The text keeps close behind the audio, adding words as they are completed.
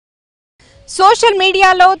Social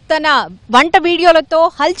మీడియాలో తన వంట వీడియోలతో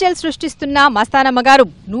హల్చల్ సృష్టిస్తున్న మస్తానమ్మ గారు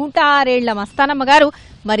 106 ఏళ్ల మస్తానమ్మ గారు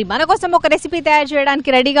మరి మన కోసం ఒక రెసిపీ తయారు చేయడానికి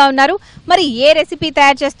రెడీగా ఉన్నారు. మరి ఏ రెసిపీ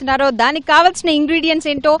తయారు చేస్తున్నారో, దానికి కావాల్సిన ఇంగ్రీడియంట్స్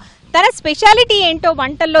ఏంటో, తన స్పెషాలిటీ ఏంటో,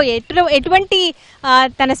 వంటల్లో ఎటువంటి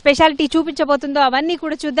తన స్పెషాలిటీ చూపించబోతుందో అవన్నీ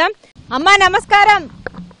కూడా చూద్దాం. అమ్మా నమస్కారం.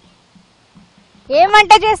 ఏం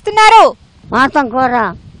వంట చేస్తున్నారు? మాంసం కూర.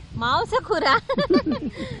 మాంసం కూర.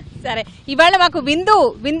 సరే, ఇవాళ మాకు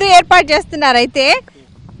విందు ఏర్పాటు చేస్తున్నారు. అయితే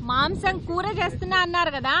మాంసం కూర చేస్తున్నా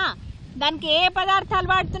అన్నారు కదా, దానికి ఏ పదార్థాలు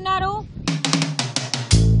వాడుతున్నారు?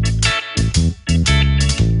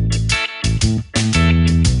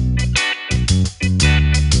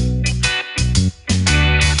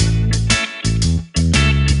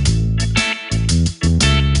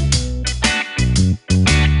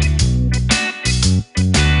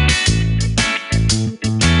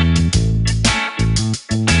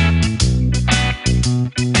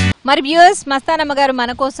 మరి వ్యూయర్స్, మస్తానమ్మ గారు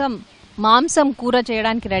మన కోసం మాంసం కూర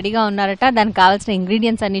చేయడానికి రెడీగా ఉన్నారట. దానికి కావాల్సిన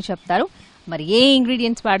ఇంగ్రీడియంట్స్ అన్ని చెప్తారు. మరి ఏ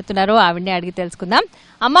ఇంగ్రీడియంట్స్ వాడుతున్నారో ఆవిడనే అడిగి తెలుసుకుందాం.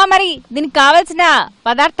 అమ్మా, మరి దీనికి కావాల్సిన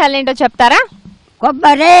పదార్థాలు ఏంటో చెప్తారా?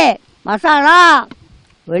 కొబ్బరి, మసాలా,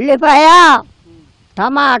 ఉల్లిపాయ,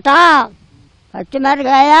 టమాటా,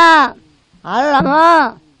 పచ్చిమిరకాయ, అల్లము,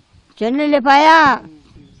 చెన్నుల్లిపాయ,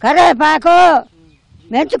 కరివేపాకు,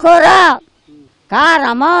 మెంతికూర,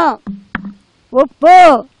 కారము, ఉప్పు.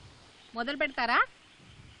 మొదలు పెడతారా?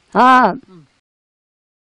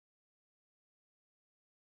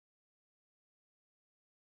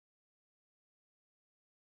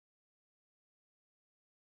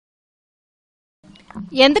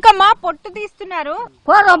 ఎందుకమ్మా పొట్టు తీస్తున్నారు?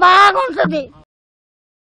 కూర బాగుంటుంది.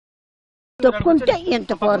 తొక్కుంటే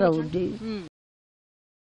ఎంత కూర ఉంది,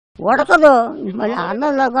 ఉడకదు. మళ్ళీ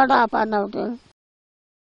అన్నంలో కూడా పని అవుతుంది.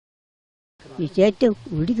 ఈ చేతి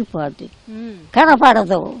ఉడికిపోద్ది,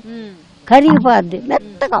 కనపడదు, కరిగిపోద్ది,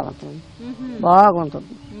 మెత్తగా అవుతుంది,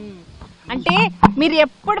 బాగుంటుంది. అంటే మీరు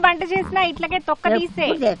ఎప్పుడు వంట చేసినా ఇట్లాగే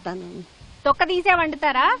తొక్క తీసే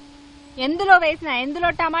వండుతారా? ఎందులో వేసినా, ఎందులో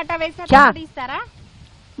టమాటా వేసినా తీస్తారా?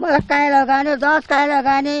 ములక్కాయలో కానీ, దోసకాయలో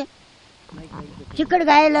కానీ,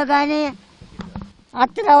 చిక్కుడుకాయలో కానీ,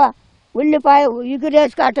 అత్తర ఉల్లిపాయ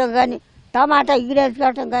ఎగురేసుకోవటం కానీ, టమాటా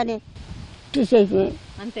ఎగురేసుకోవటం కానీ తీసేసి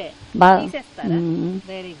అంతే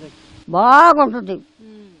వెరీ గుడ్, బాగుంటుంది.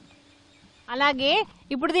 అలాగే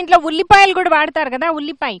ఇప్పుడు దీంట్లో ఉల్లిపాయలు కూడా వాడతారు కదా.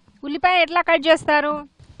 ఉల్లిపాయ ఎట్లా కట్ చేస్తారు?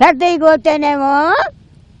 పెద్దవి కోతేనేమో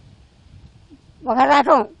ఒక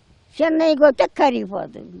రకం, చిన్నవి కోతే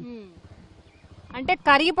కరిగిపోతుంది. అంటే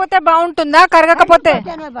కరిగిపోతే బాగుంటుందా, కరగకపోతే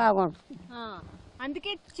బాగుంటుంది?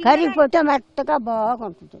 అందుకే కరిగిపోతే మెత్తగా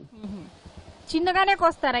బాగుంటుంది. చిన్నగానే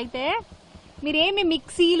కోస్తారు. అయితే మీరేమి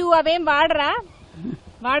మిక్సీలు అవేం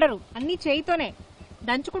వాడరు, అన్ని చేయితోనే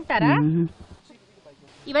దంచుకుంటారా?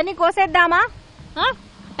 ఇవన్నీ కోసేద్దామా?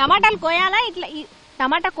 టమాటాలు కోయాలా? ఇట్లా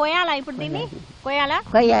టమాటా కోయాలా? ఇప్పుడు దీన్ని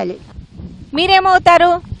కోయాలి.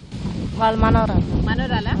 మీరేమవుతారు? వాళ్ళు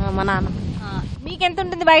మనోరాలా? మా నాన్న. మీకెంత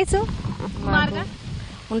ఉంటుంది వయసు?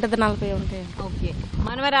 ఉంటుంది 40 ఉంటాయి. ఓకే,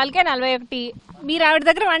 మనవరాలకే 41. మీరు ఆవిడ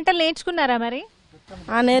దగ్గర వంటలు నేర్చుకున్నారా? మరి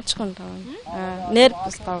నేర్చుకుంటాం,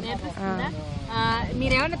 నేర్పిస్తాం.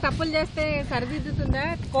 మీరేమైనా తప్పులు చేస్తే సరిదిద్దుతుందా,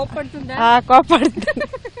 కోప్పడుతుందా? కోపడుతుంది.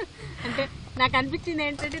 అంటే నాకు అనిపించింది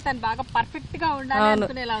ఏంటంటే తను బాగా పర్ఫెక్ట్ గా ఉండాలి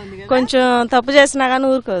అనుకునేలా ఉంది కదా. కొంచెం తప్పు చేసినా కానీ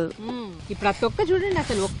ఊరుకోదు. ఇప్పుడు ఆ తొక్క చూడండి,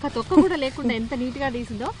 అసలు ఒక్క తొక్క కూడా లేకుండా ఎంత నీట్ గా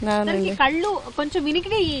తీసిందో. కళ్ళు కొంచెం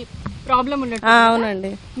వినికిడి ప్రాబ్లం ఉన్నట్టు.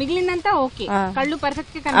 అవునండి, మిగిలిందంతా ఓకే, కళ్ళు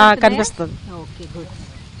పర్ఫెక్ట్ గా కనిపిస్తుంది. Okay, good.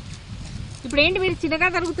 ఇప్పుడు ఏంటి, మీరు చిన్నగా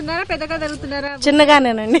జరుగుతున్నారా, పెద్దగా జరుగుతున్నారా?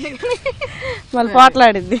 చిన్నగానేనండి, మళ్ళీ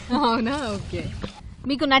పోట్లాడిద్ది. అవునా? ఓకే.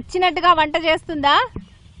 మీకు నచ్చినట్టుగా వంట చేస్తుందా?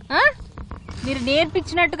 మీరు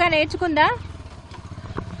నేర్పించినట్టుగా నేర్చుకుందా?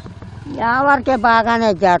 ఎవరికే బాగానే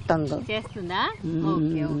చేస్తుందా?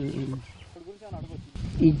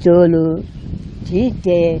 ఈ జోలు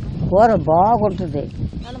తీస్తే కూర బాగుంటుంది.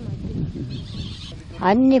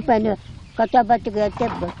 అన్ని పని కొత్త బతికి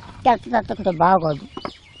తెచ్చ బాగోదు.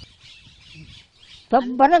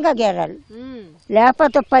 శుభ్రంగా గేరాలి,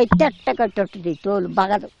 లేకపోతే పై తెట్ట కట్టొస్తుంది, తోలు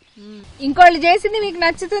బగదు. ఇంకోళ్ళు చేసింది మీకు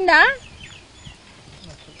నచ్చుతుందా?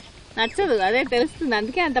 నచ్చదు, అదే తెలుస్తుంది.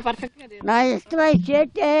 అందుకే అంత పర్ఫెక్ట్ గా నా ఇష్టమై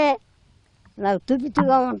చేస్తే నాకు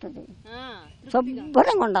తృప్తిగా ఉంటుంది,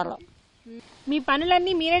 శుభ్రంగా ఉండాలి. మీ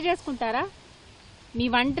పనులన్నీ మీరే చేసుకుంటారా? మీ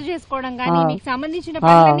వంట చేసుకోవడం కానీ, మీకు సంబంధించిన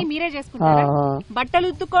పనులన్నీ మీరే చేసుకుంటారా? బట్టలు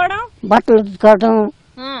ఉతుక్కోవడం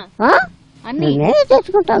అన్ని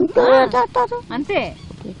తెచ్చుకుంటాం అంతే.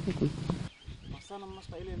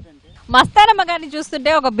 మస్తానమ్మ గారిని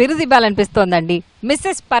చూస్తుంటే ఒక బిరుదు ఇవ్వాలనిపిస్తోందండి,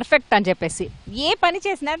 మిస్సెస్ పర్ఫెక్ట్ అని చెప్పేసి. ఏ పని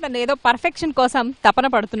చేసినా తను ఏదో పర్ఫెక్షన్ కోసం తపన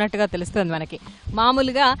పడుతున్నట్టుగా తెలుస్తుంది మనకి.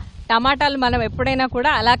 మామూలుగా టమాటాలు మనం ఎప్పుడైనా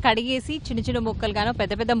కూడా అలా కడిగేసి చిన్న చిన్న ముక్కలుగానో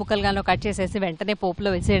పెద్ద పెద్ద ముక్కలుగానో కట్ చేసేసి వెంటనే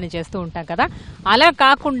పోపులో వేసేయడం చేస్తూ ఉంటాం కదా. అలా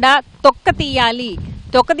కాకుండా తొక్క తీయాలి,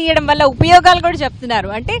 తొక్క తీయడం వల్ల ఉపయోగాలు కూడా చెప్తున్నారు.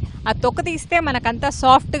 అంటే ఆ తొక్క తీస్తే మనకంతా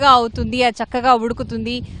సాఫ్ట్గా అవుతుంది, అది చక్కగా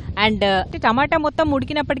ఉడుకుతుంది. అండ్ టమాటా మొత్తం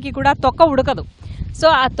ఉడికినప్పటికీ కూడా తొక్క ఉడకదు. సో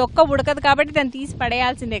ఆ తొక్క ఉడకదు కాబట్టి దాన్ని తీసి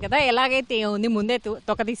పడేయాల్సిందే కదా. ఎలాగైతే ఉంది ముందే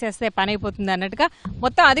తొక్క తీసేస్తే పని అయిపోతుంది అన్నట్టుగా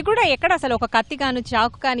మొత్తం అది కూడా ఎక్కడ అసలు ఒక కత్తి కానీ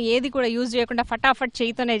చాకు కానీ ఏది కూడా యూజ్ చేయకుండా ఫటాఫట్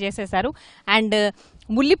చేయితోనే చేసేసారు. అండ్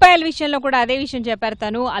ఉల్లిపాయల విషయంలో కూడా అదే విషయం చెప్పారు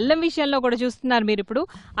తను. అల్లం విషయంలో కూడా చూస్తున్నారు మీరు. ఇప్పుడు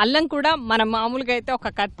అల్లం కూడా మనం మామూలుగా అయితే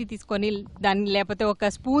ఒక కత్తి తీసుకొని దాన్ని లేకపోతే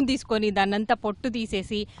ఒక స్పూన్ తీసుకొని దాన్నంతా పొట్టు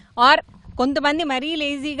తీసేసి, ఆర్ కొంతమంది మరీ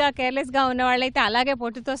లేజీగా కేర్లెస్గా ఉన్న వాళ్ళైతే అలాగే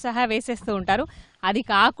పొట్టుతో సహా వేసేస్తూ ఉంటారు. అది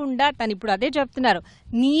కాకుండా తను ఇప్పుడు అదే చెప్తున్నారు,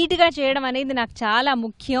 నీట్గా చేయడం అనేది నాకు చాలా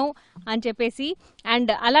ముఖ్యం అని చెప్పేసి.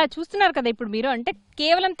 అండ్ అలా చూస్తున్నారు కదా ఇప్పుడు మీరు, అంటే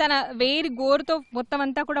కేవలం తన వేరి గోరుతో మొత్తం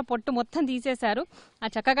అంతా కూడా పొట్టు మొత్తం తీసేశారు. ఆ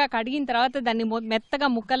చక్కగా కడిగిన తర్వాత దాన్ని మెత్తగా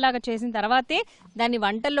ముక్కల్లాగా చేసిన తర్వాతే దాన్ని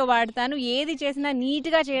వంటల్లో వాడతాను. ఏది చేసినా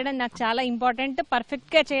నీట్గా చేయడం నాకు చాలా ఇంపార్టెంట్,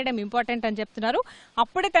 పర్ఫెక్ట్గా చేయడం ఇంపార్టెంట్ అని చెప్తున్నారు.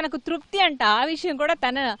 అప్పుడే తనకు తృప్తి అంట. ఆ విషయం కూడా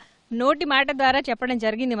తన నోటి మాట ద్వారా చెప్పడం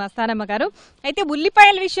జరిగింది మస్తానమ్మ గారు. అయితే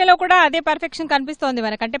ఉల్లిపాయల విషయంలో కూడా అదే పర్ఫెక్షన్ కనిపిస్తోంది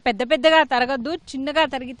మనకంటే. పెద్ద పెద్దగా తరగద్దు, చిన్నగా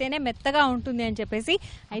తరిగితేనే మెత్తగా ఉంటుంది అని చెప్పేసి.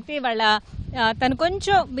 అయితే వాళ్ళ తను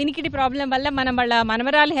కొంచెం వినికిడి ప్రాబ్లం వల్ల మనం వాళ్ళ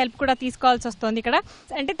మనమరాలి హెల్ప్ కూడా తీసుకోవాల్సి వస్తుంది ఇక్కడ.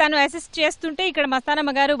 అంటే తను అసిస్ట్ చేస్తుంటే ఇక్కడ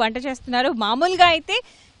మస్తానమ్మ గారు వంట చేస్తున్నారు. మామూలుగా అయితే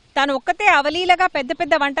తను ఒక్కతే అవలీలగా పెద్ద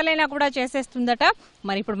పెద్ద వంటలైనా కూడా చేసేస్తుందట.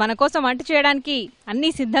 మరి ఇప్పుడు మన కోసం వంట చేయడానికి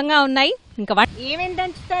అన్నీ సిద్ధంగా ఉన్నాయి. ఇంకా ఏమేమి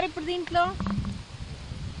దంచుతారు ఇప్పుడు దీంట్లో?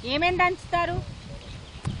 ఏమేం దంచుతారు?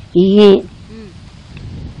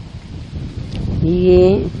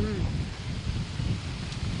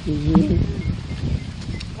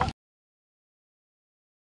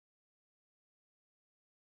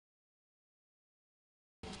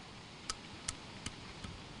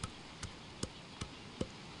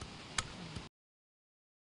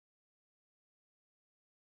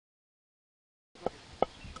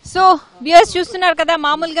 సో వ్యూయర్స్ చూస్తున్నారు కదా,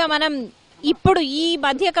 మామూలుగా మనం ఇప్పుడు ఈ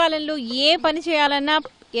మధ్య కాలంలో ఏ పని చేయాలన్నా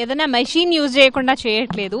ఏదైనా మెషిన్ యూజ్ చేయకుండా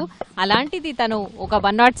చేయట్లేదు. అలాంటిది తను ఒక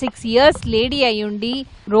 106 years లేడీ అయ్యుండి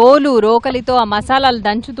రోకలితో ఆ మసాలాలు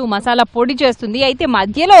దంచుతూ మసాలా పొడి చేస్తుంది. అయితే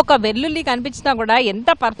మధ్యలో ఒక వెల్లుల్లి కనిపించినా కూడా ఎంత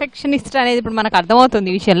పర్ఫెక్షనిస్ట్ అనేది ఇప్పుడు మనకు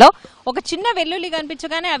అర్థమవుతుంది ఈ విషయంలో. ఒక చిన్న వెల్లుల్లి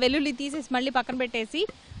కనిపించగానే ఆ వెల్లుల్లి తీసేసి మళ్ళీ పక్కన పెట్టేసి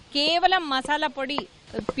కేవలం మసాలా పొడి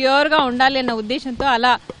ప్యూర్గా ఉండాలి అన్న ఉద్దేశంతో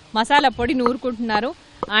అలా మసాలా పొడి నూరుకుంటున్నారు.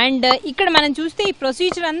 అండ్ ఇక్కడ మనం చూస్తే ఈ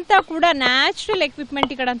ప్రొసీజర్ అంతా కూడా న్యాచురల్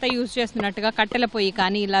ఎక్విప్మెంట్ ఇక్కడ అంతా యూజ్ చేస్తున్నట్టుగా, కట్టెల పొయ్యి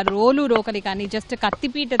కానీ ఇలా రోకలి కానీ జస్ట్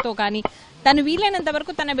కత్తిపీటతో కానీ తను వీలైనంత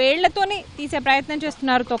వరకు తన వేళ్లతోనే తీసే ప్రయత్నం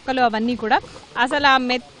చేస్తున్నారు తొక్కలు అవన్నీ కూడా. అసలు ఆ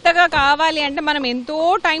మెత్తగా కావాలి అంటే మనం ఎంతో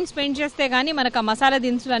టైం స్పెండ్ చేస్తే కానీ మనకు ఆ మసాలా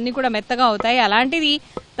దినుసులు అన్నీ కూడా మెత్తగా అవుతాయి. అలాంటిది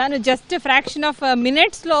తను జస్ట్ ఫ్రాక్షన్ ఆఫ్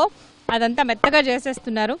మినిట్స్లో అదంతా మెత్తగా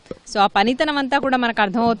చేసేస్తున్నారు. సో ఆ పనితనం అంతా కూడా మనకు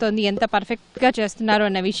అర్థమవుతుంది ఎంత పర్ఫెక్ట్గా చేస్తున్నారు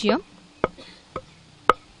అన్న విషయం.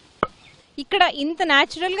 ఇక్కడ ఇంత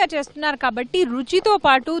న్యాచురల్గా చేస్తున్నారు కాబట్టి రుచితో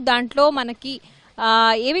పాటు దాంట్లో మనకి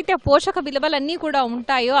ఏవైతే పోషక విలువలన్నీ కూడా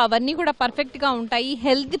ఉంటాయో అవన్నీ కూడా పర్ఫెక్ట్గా ఉంటాయి.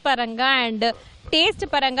 హెల్త్ పరంగా అండ్ టేస్ట్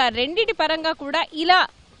పరంగా రెండిటి పరంగా కూడా ఇలా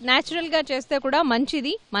న్యాచురల్గా చేస్తే కూడా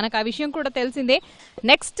మంచిది. మనకు ఆ విషయం కూడా తెలిసిందే.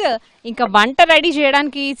 నెక్స్ట్ ఇంకా వంట రెడీ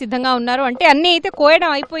చేయడానికి సిద్ధంగా ఉన్నారు. అంటే అన్నీ అయితే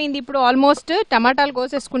కోయడం అయిపోయింది. ఇప్పుడు ఆల్మోస్ట్ టమాటాలు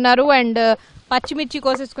కోసేసుకున్నారు అండ్ పచ్చిమిర్చి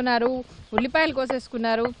కోసేసుకున్నారు, ఉల్లిపాయలు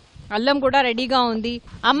కోసేసుకున్నారు, అల్లం కూడా రెడీగా ఉంది.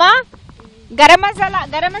 అమ్మా గరం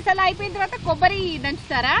మసాలా అయిపోయిన తర్వాత కొబ్బరి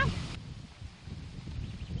దంచుతారా?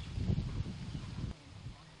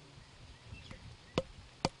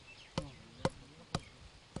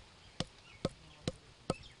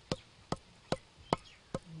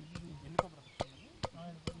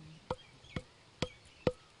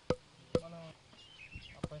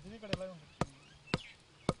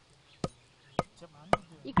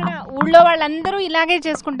 ఇక్కడ ఊళ్ళో వాళ్ళందరూ ఇలాగే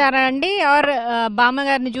చేసుకుంటారా అండి? ఆర్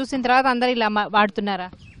బామ్మగారిని చూసిన తర్వాత అందరూ ఇలా వాడుతున్నారా?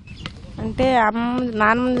 అంటే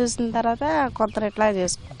నాన్నమ్మని చూసిన తర్వాత కొందరు ఇట్లా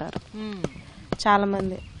చేసుకుంటారు చాలా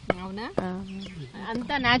మంది. అవునా?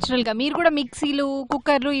 అంతా న్యాచురల్ గా. మీరు కూడా మిక్సీలు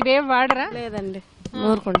కుక్కర్లు ఇవేం వాడరా? లేదండి,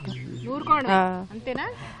 నూరుకోవడం అంతేనా?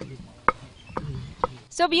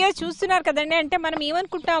 సో వ్యూయర్స్ చూస్తున్నారు కదండి. అంటే మనం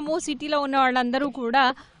ఏమనుకుంటాము, సిటీలో ఉన్న వాళ్ళందరూ కూడా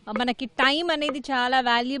మనకి టైం అనేది చాలా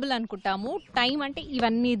వాల్యుబుల్ అనుకుంటాము. టైం అంటే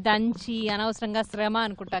ఇవన్నీ దంచి అనవసరంగా శ్రమ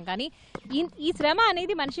అనుకుంటాం. కానీ ఈ శ్రమ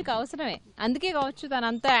అనేది మనిషికి అవసరమే. అందుకే కావచ్చు తను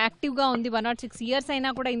అంత యాక్టివ్గా ఉంది. 106 years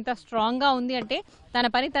అయినా కూడా ఇంత స్ట్రాంగ్గా ఉంది అంటే తన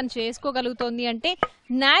పని తను చేసుకోగలుగుతోంది అంటే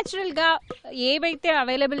న్యాచురల్గా ఏవైతే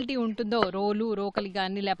అవైలబిలిటీ ఉంటుందో రోకలి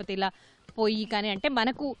కానీ లేకపోతే ఇలా పొయ్యి కానీ, అంటే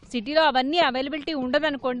మనకు సిటీలో అవన్నీ అవైలబిలిటీ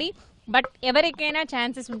ఉండదనుకోండి, బట్ ఎవరికైనా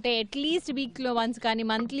ఛాన్సెస్ ఉంటే అట్లీస్ట్ వీక్లో వన్స్ కానీ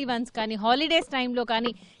మంత్లీ వన్స్ కానీ హాలిడేస్ టైంలో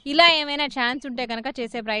కానీ ఇలా ఏమైనా ఛాన్స్ ఉంటే కనుక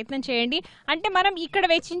చేసే ప్రయత్నం చేయండి. అంటే మనం ఇక్కడ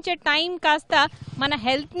వెచ్చించే టైం కాస్త మన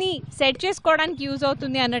హెల్త్ని సెట్ చేసుకోవడానికి యూజ్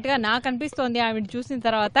అవుతుంది అన్నట్టుగా నాకు అనిపిస్తోంది ఆవిడ చూసిన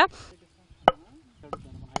తర్వాత.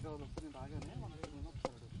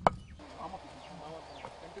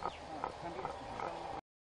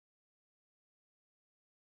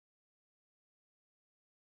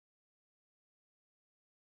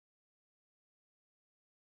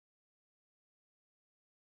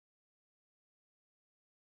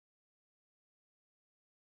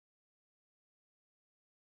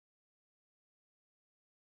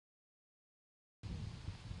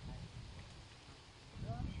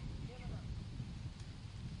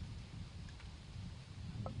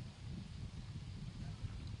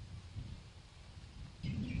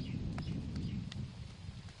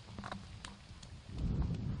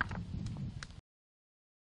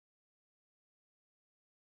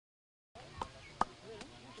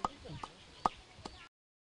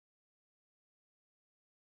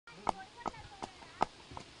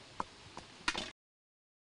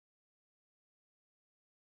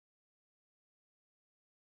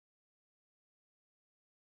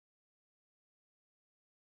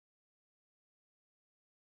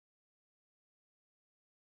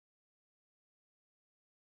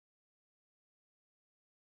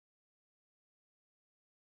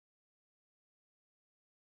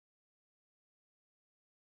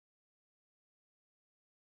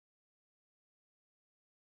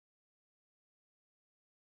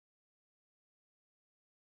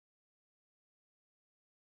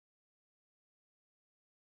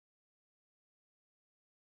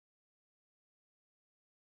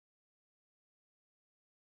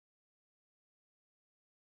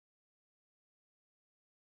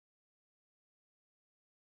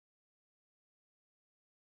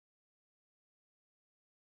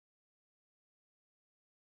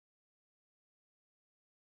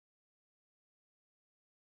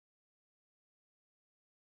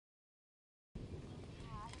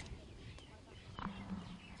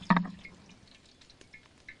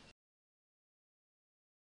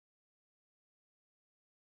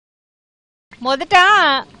 మొదట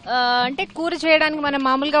అంటే కూర చేయడానికి మనం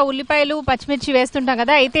మామూలుగా ఉల్లిపాయలు పచ్చిమిర్చి వేస్తుంటాం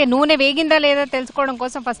కదా, అయితే నూనె వేగిందా లేదా తెలుసుకోవడం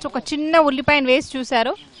కోసం ఫస్ట్ ఒక చిన్న ఉల్లిపాయను వేసి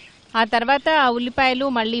చూశారు. ఆ తర్వాత ఆ ఉల్లిపాయలు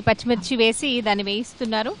మళ్ళీ పచ్చిమిర్చి వేసి దాన్ని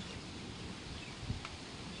వేయిస్తున్నారు.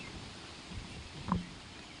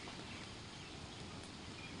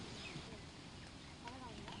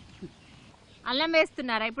 అల్లం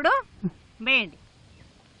వేస్తున్నారా ఇప్పుడు? వేయండి.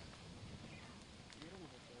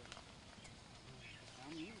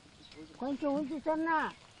 కొంచెం ఉంచుతున్నా.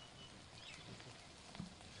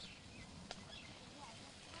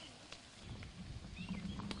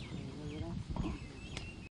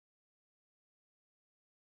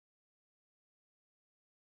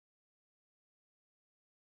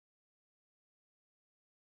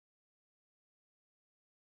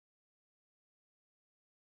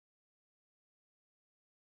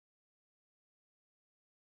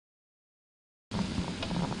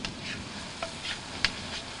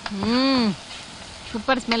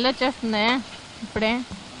 సూపర్ స్మెల్ వచ్చేస్తుంది ఇప్పుడే.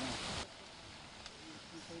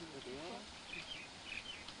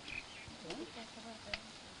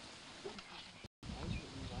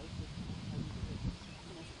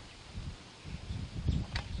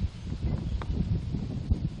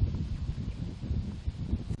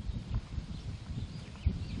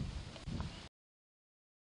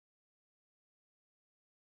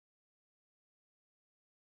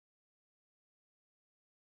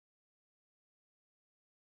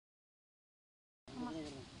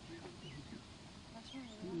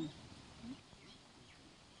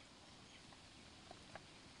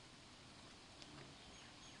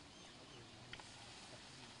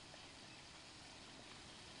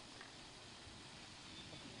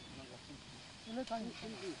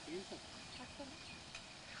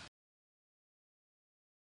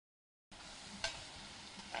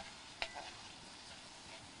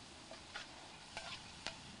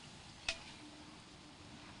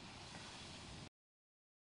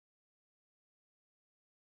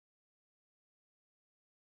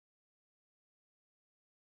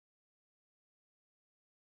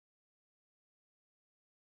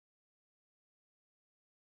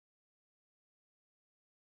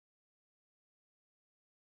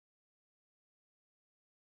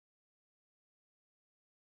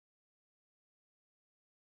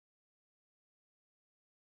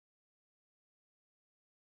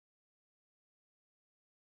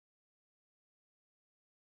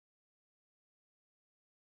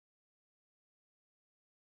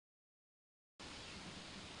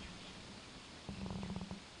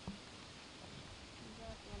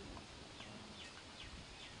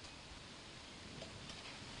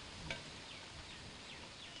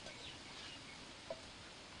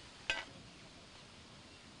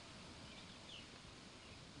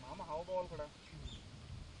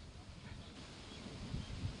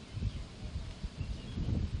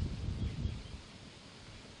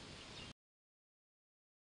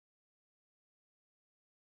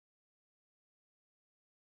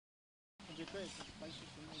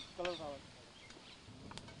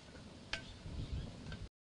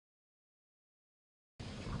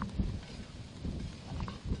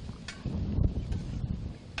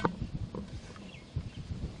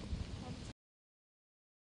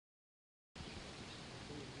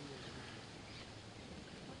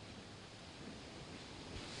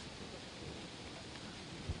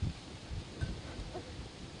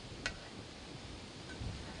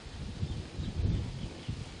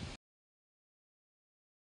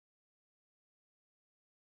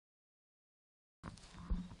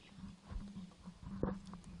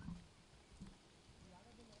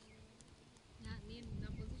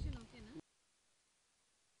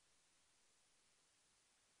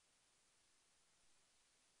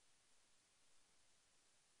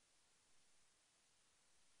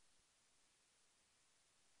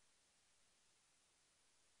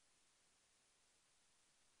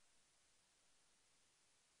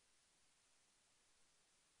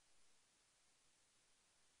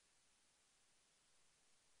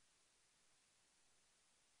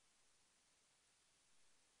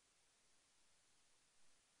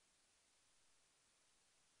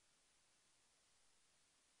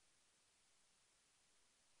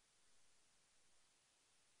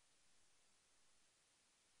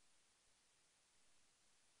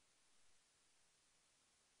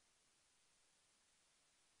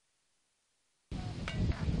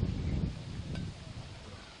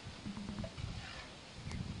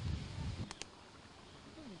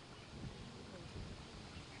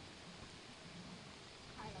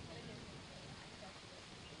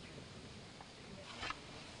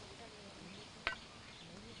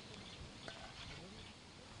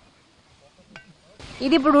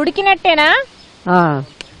 ఇది ఇప్పుడు ఉడికినట్టేనా?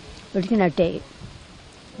 ఉడికినట్టే.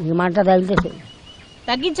 మంట తగ్గితే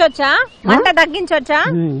తగ్గించవచ్చా? మంట తగ్గించవచ్చా?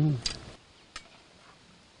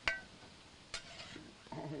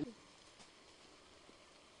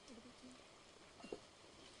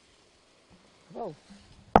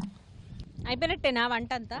 అయిపోయినట్టేనా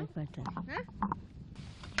వంట అంతా?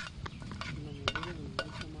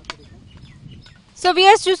 సో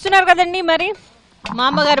వ్యూయర్స్ చూస్తున్నారు కదండి, మరి మా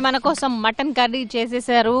అమ్మగారు మన కోసం మటన్ కర్రీ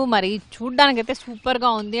చేసేసారు. మరి చూడ్డానికైతే సూపర్గా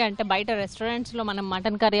ఉంది. అంటే బయట రెస్టారెంట్స్లో మనం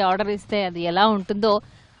మటన్ కర్రీ ఆర్డర్ ఇస్తే అది ఎలా ఉంటుందో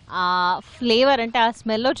ఆ ఫ్లేవర్, అంటే ఆ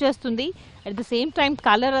స్మెల్ వచ్చేస్తుంది. At the same time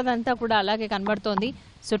colour అదంతా కూడా అలాగే కనబడుతోంది.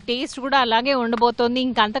 సో టేస్ట్ కూడా అలాగే ఉండబోతోంది.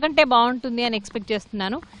 ఇంకా అంతకంటే బాగుంటుంది అని ఎక్స్పెక్ట్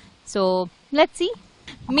చేస్తున్నాను. So let's see.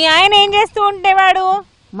 మీ ఆయన ఏం చేస్తూ ఉంటేవాడు?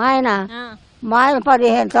 మా ఆయన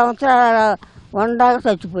 15 సంవత్సరాల ఉండగా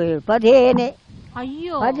చచ్చిపోయాడు.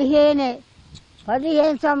 15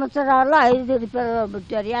 సంవత్సరాల్లో 5 పిల్లలు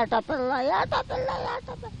పుట్టారు. ఏట పిల్ల.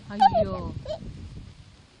 అయ్యో,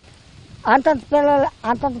 అంత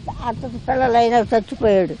పిల్లలు అయినా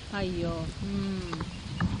చచ్చిపోయాడు. అయ్యో.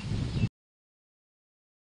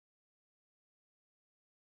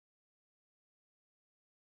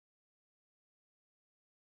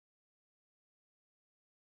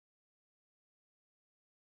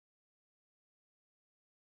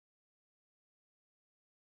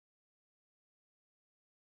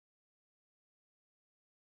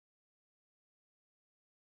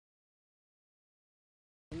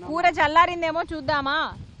 కూర చల్లారిందేమో చూద్దామా?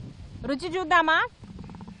 రుచి చూద్దామా?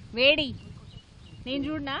 వేడి నేను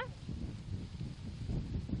చూడనా?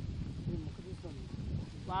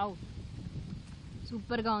 వావ్,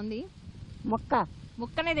 సూపర్గా ఉంది.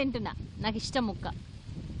 ముక్కనే తింటున్నా, నాకు ఇష్టం ముక్క.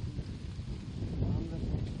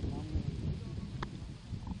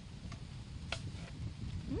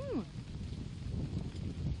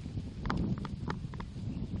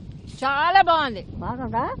 చాలా బాగుంది.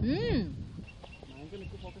 బాగుందా?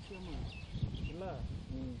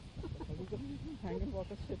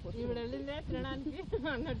 తినడానికి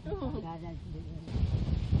అన్నట్టు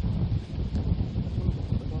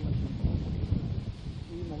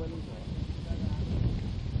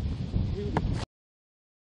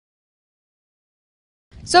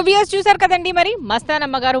సో వ్యూయర్స్ చూసారు కదండి, మరి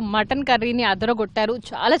మస్తానమ్మ గారు మటన్ కర్రీని అదరగొట్టారు.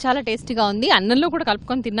 చాలా చాలా టేస్టీగా ఉంది. అన్నంలో కూడా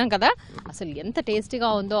కలుపుకొని తిన్నాం కదా, అసలు ఎంత టేస్టీగా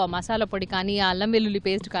ఉందో. ఆ మసాలా పొడి కానీ, ఆ అల్లం వెల్లుల్లి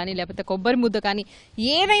పేస్ట్ కానీ, లేకపోతే కొబ్బరి ముద్ద కానీ,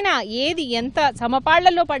 ఏదైనా ఏది ఎంత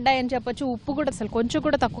సమపాళ్లలో పడ్డాయని చెప్పొచ్చు. ఉప్పు కూడా అసలు కొంచెం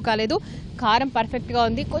కూడా తక్కువ కాలేదు. కారం పర్ఫెక్ట్గా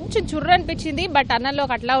ఉంది. కొంచెం చుర్రు అనిపించింది, బట్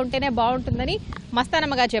అన్నంలోకి అట్లా ఉంటేనే బాగుంటుందని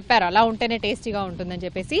మస్తానమ్మ గారు చెప్పారు. అలా ఉంటేనే టేస్టీగా ఉంటుందని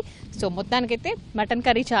చెప్పేసి. సో మొత్తానికైతే మటన్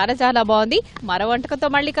కర్రీ చాలా చాలా బాగుంది. మరో వంటకంతో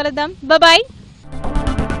మళ్ళీ కలుద్దాం. బాయ్.